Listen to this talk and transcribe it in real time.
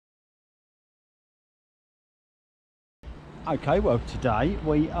Okay, well today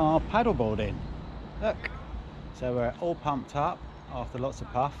we are paddleboarding. Look, so we're all pumped up after lots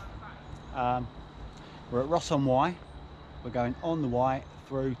of puff. We're at River Wye. We're going on the Wye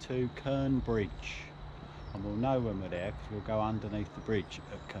through to Kerne Bridge, and we'll know when we're there because we'll go underneath the bridge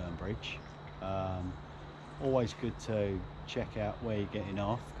at Kerne Bridge. Always good to check out where you're getting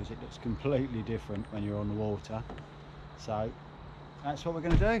off because it looks completely different when you're on the water. So that's what we're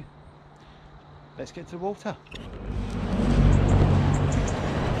going to do. Let's get to the water.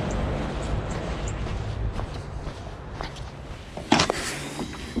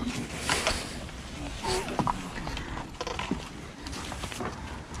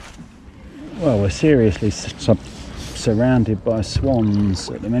 Well, we're seriously surrounded by swans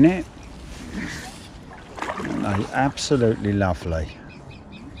at the minute. They're absolutely lovely.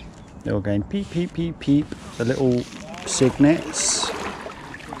 They're all going peep, peep, peep, peep. The little cygnets.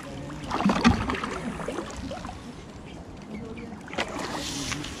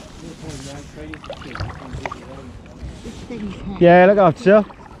 Yeah, look after yourself.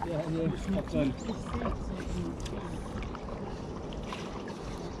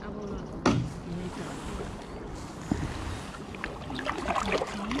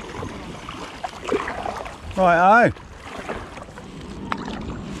 Right,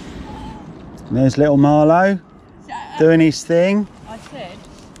 there's little Marlo doing his thing. I said,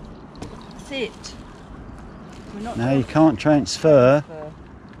 sit. We're not no, you can't transfer.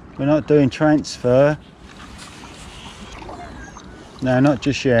 We're not doing transfer. No, not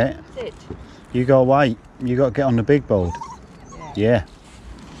just yet. Sit. You gotta wait. You gotta get on the big board. Yeah.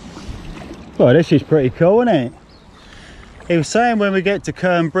 Well, this is pretty cool, isn't it? He was saying when we get to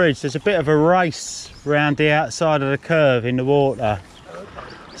Kerne Bridge, there's a bit of a race round the outside of the curve in the water.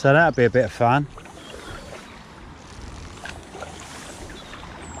 So that'll be a bit of fun.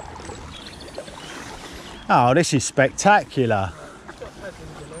 Oh, this is spectacular.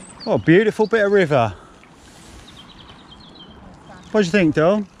 What a beautiful bit of river. What do you think,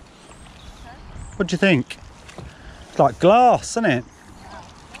 Dawn? What do you think? It's like glass, isn't it?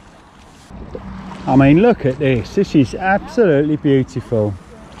 I mean, look at this. This is absolutely beautiful.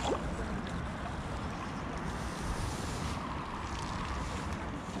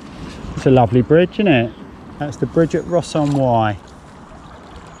 It's a lovely bridge, isn't it? That's the bridge at River Wye.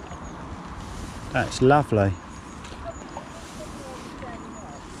 That's lovely.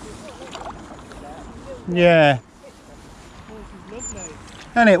 Yeah.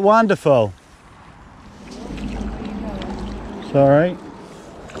 Isn't it wonderful? Sorry.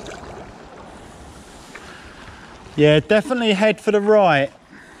 Yeah, definitely head for the right.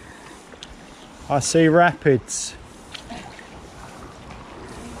 I see rapids.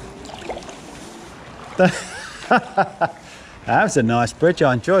 That was a nice bridge.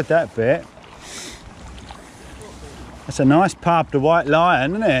 I enjoyed that bit. That's a nice pub, the White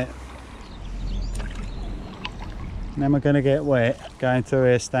Lion, isn't it? And then we're going to get wet going through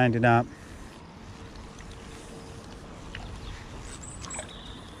here, standing up.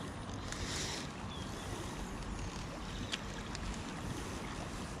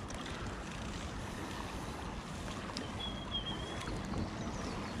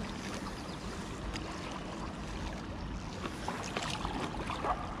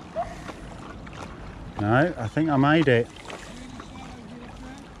 No, I think I made it.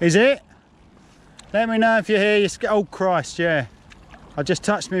 Is it? Let me know if you're here. Oh Christ, yeah. I just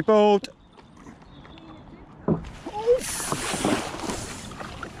touched my board.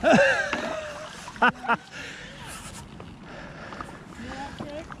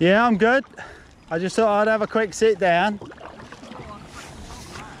 Yeah, I'm good. I just thought I'd have a quick sit down.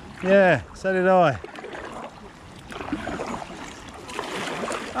 Yeah, so did I.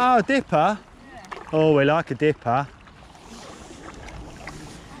 Oh, a dipper? Oh, we like a dipper.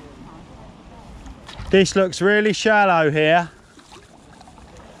 This looks really shallow here.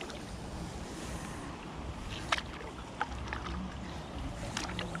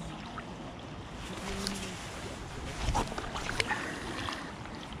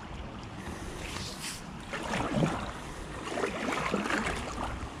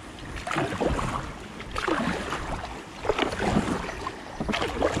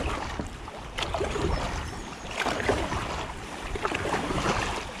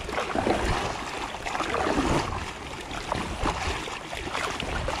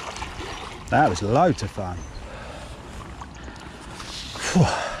 That was loads of fun.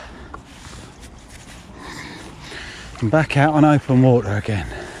 I'm back out on open water again.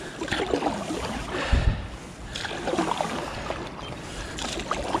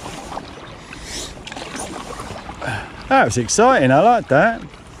 That was exciting, I like that.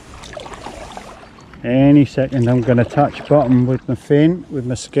 Any second I'm going to touch bottom with my fin, with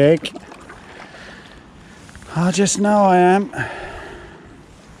my skeg. I just know I am.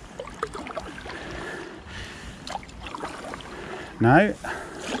 No,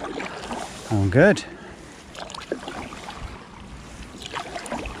 I'm good.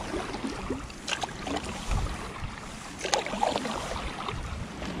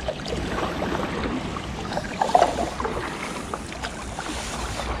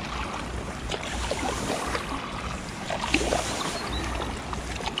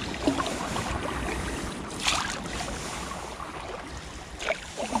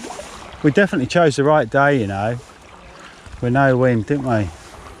 We definitely chose the right day, you know, with no wind, didn't we?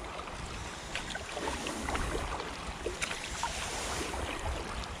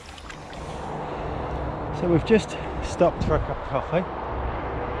 So we've just stopped for a cup of coffee in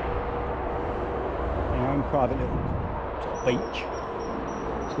our own private little sort of beach.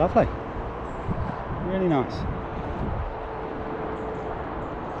 It's lovely, really nice.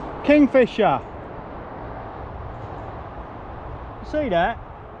 Kingfisher! See that?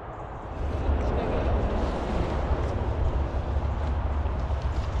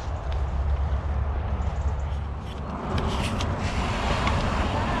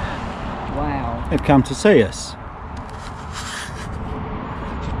 Wow. They've come to see us. Just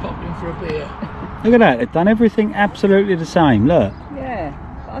popped in for a beer. Look at that, they've done everything absolutely the same, look. Yeah,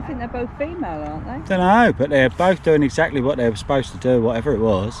 but I think they're both female, aren't they? Don't know, but they're both doing exactly what they were supposed to do, whatever it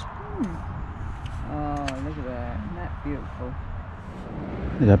was. Oh, look at that. Isn't that beautiful?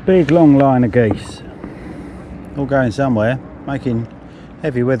 There's a big long line of geese, all going somewhere, making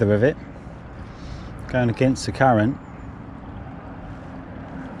heavy weather of it, going against the current.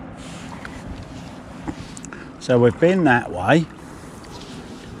 So we've been that way,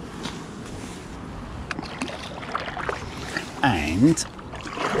 and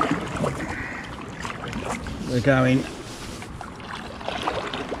we're going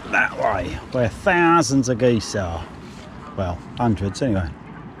that way, where thousands of geese are. Well, hundreds anyway.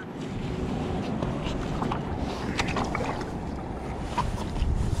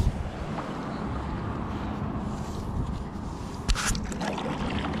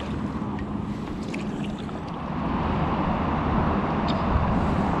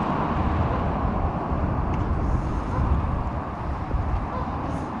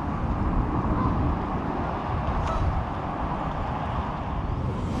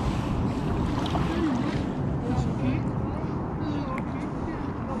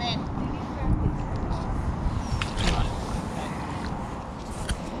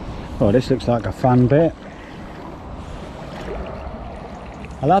 Oh, this looks like a fun bit.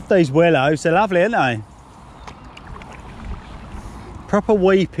 I love these willows, they're lovely, aren't they? Proper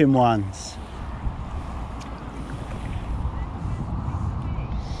weeping ones.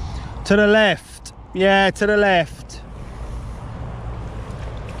 To the left, yeah, to the left.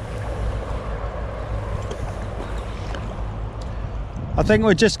 I think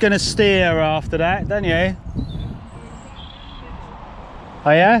we're just going to steer after that, don't you? Oh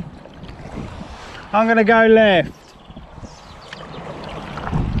yeah? I'm going to go left.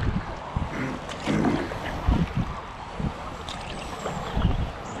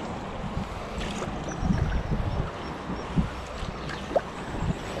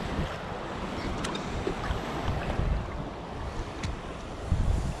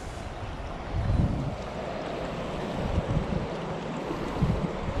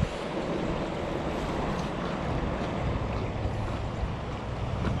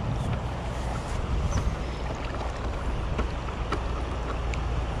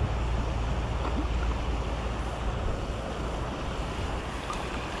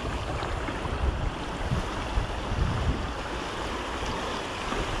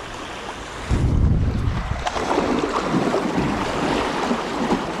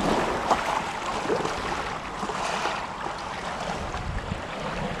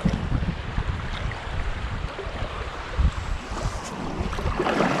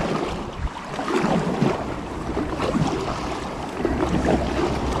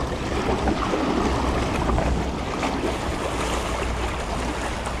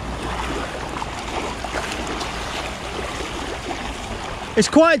 It's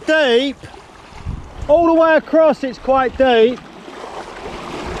quite deep. All the way across it's quite deep.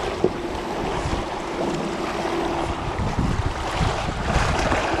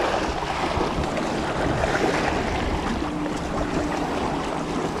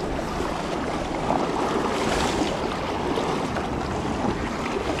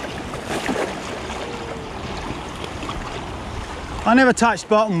 I never touched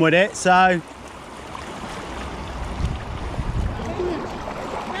bottom with it, so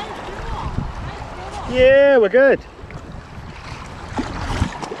Yeah, we're good.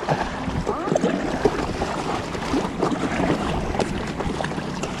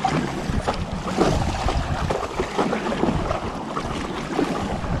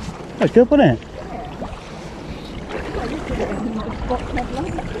 That's good, wasn't it?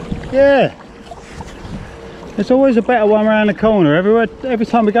 Yeah. There's always a better one around the corner. Every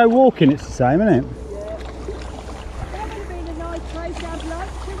time we go walking, it's the same, isn't it?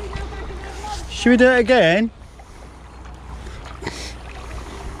 Should we do it again?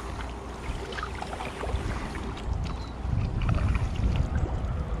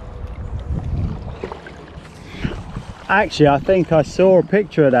 Actually, I think I saw a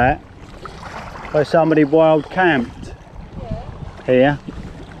picture of that where somebody wild camped here.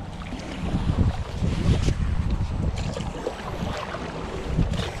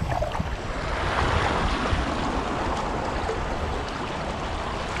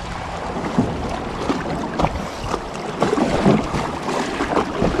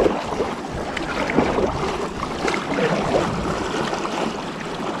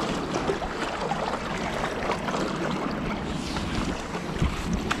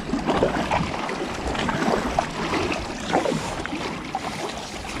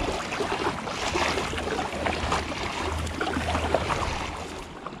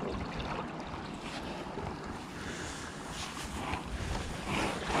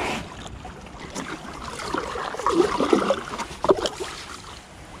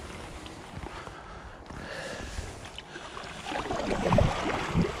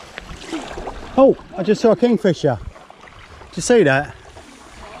 Oh, I just saw a kingfisher. Did you see that?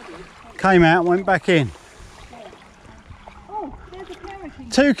 Came out and went back in. Oh, there's a pair of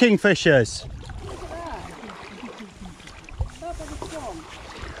kingfishers. 2 kingfishers. Look at that.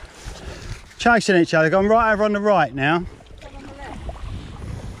 Chasing each other, gone right over on the right now. Come on the left.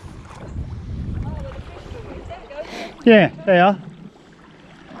 Oh, where the fish are. There goes. Yeah, they are.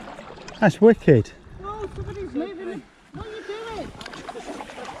 That's wicked. Oh, somebody's moving. What are you doing?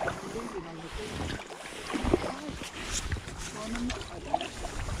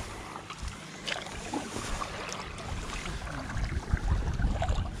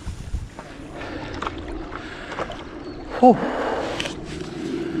 Oh,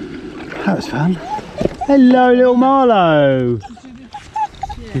 that was fun. Hello, little Marlo.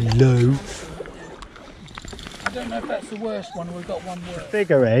 Hello. I don't know if that's the worst one or we've got one worse.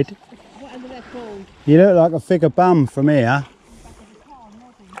 Figurehead. What are they called? You look like a figure bum from here.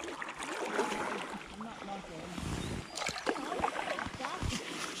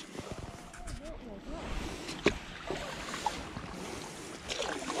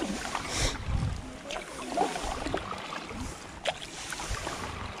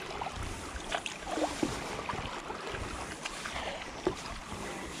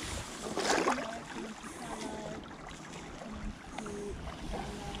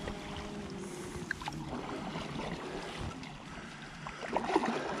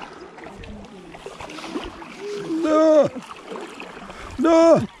 No!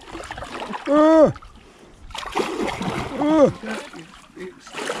 No! It's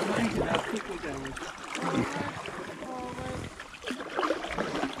amazing how quick we go.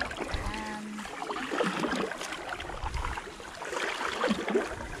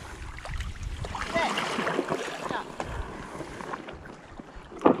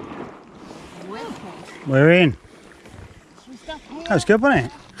 We're in. That was good, wasn't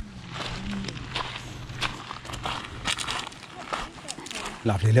it?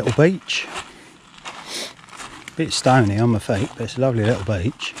 Lovely little beach. Bit stony on my feet, but it's a lovely little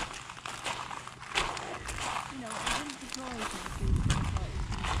beach.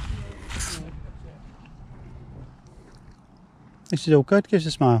 This is all good, gives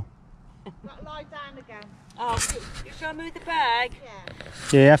a smile. Lie down again. Oh, you're going to move the bag? Yeah.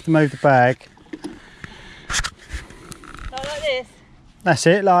 Yeah, you have to move the bag. Not like this. That's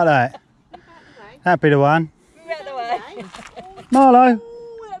it, like that. That'd be the one. Move out the way. Marlo!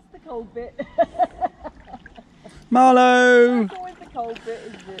 Oh, that's the cold bit. Marlo! That's always the cold bit,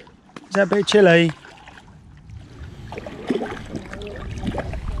 isn't it? Is that a bit chilly?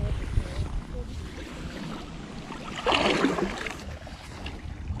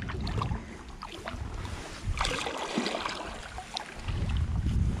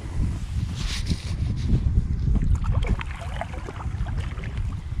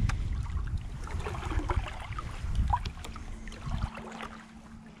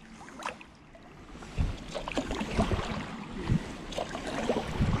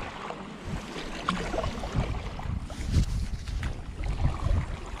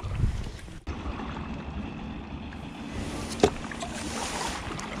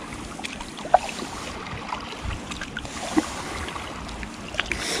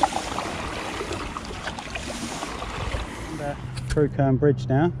 through Kerne Bridge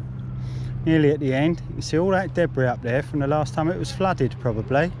now. Nearly at the end. You can see all that debris up there from the last time it was flooded,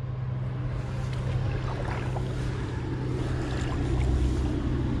 probably.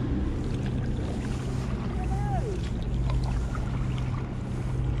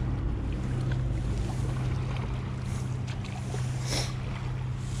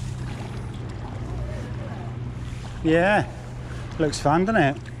 Yeah, looks fun, doesn't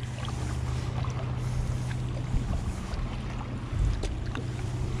it?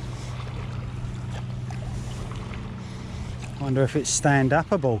 Wonder if it's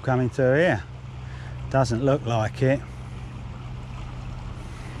stand-upable coming through here. Doesn't look like it.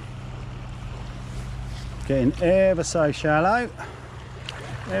 Getting ever so shallow.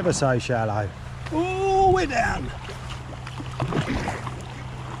 Ever so shallow. Oh, we're down.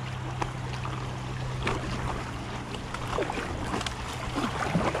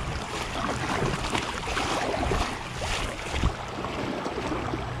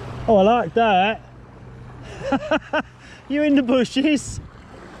 Oh, I like that. You in the bushes?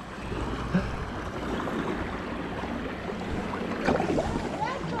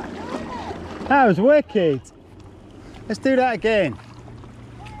 That was wicked. Let's do that again.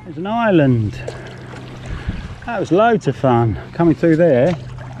 There's an island. That was loads of fun coming through there.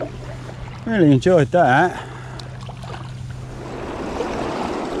 Really enjoyed that.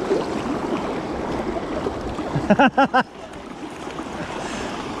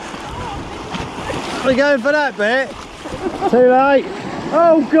 Are we going for that bit? Too late.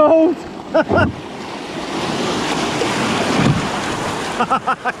 Oh God!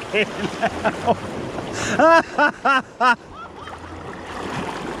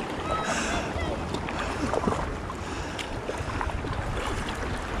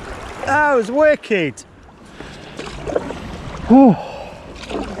 That was wicked. Oh,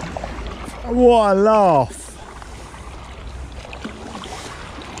 what a laugh.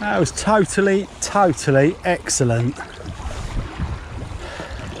 That was totally excellent.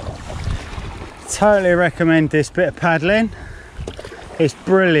 Totally recommend this bit of paddling. It's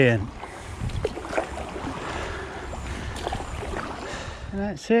brilliant. And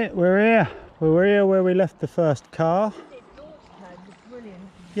that's it, we're here. We're here where we left the first car.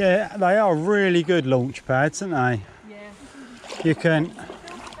 Yeah, they are really good launch pads, aren't they? Yeah. You can,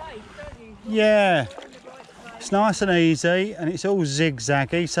 yeah. It's nice and easy and it's all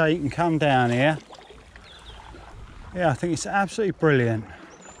zigzaggy so you can come down here. Yeah, I think it's absolutely brilliant.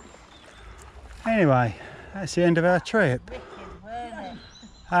 Anyway, that's the end of our trip. Wicked, weren't it?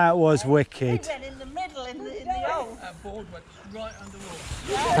 That was wicked. We went in the middle in the hole. That board went right underwater.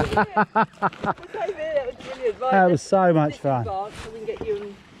 That was brilliant. Right, That was so much fun. so we can get you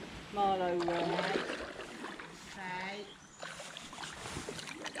and Marlo.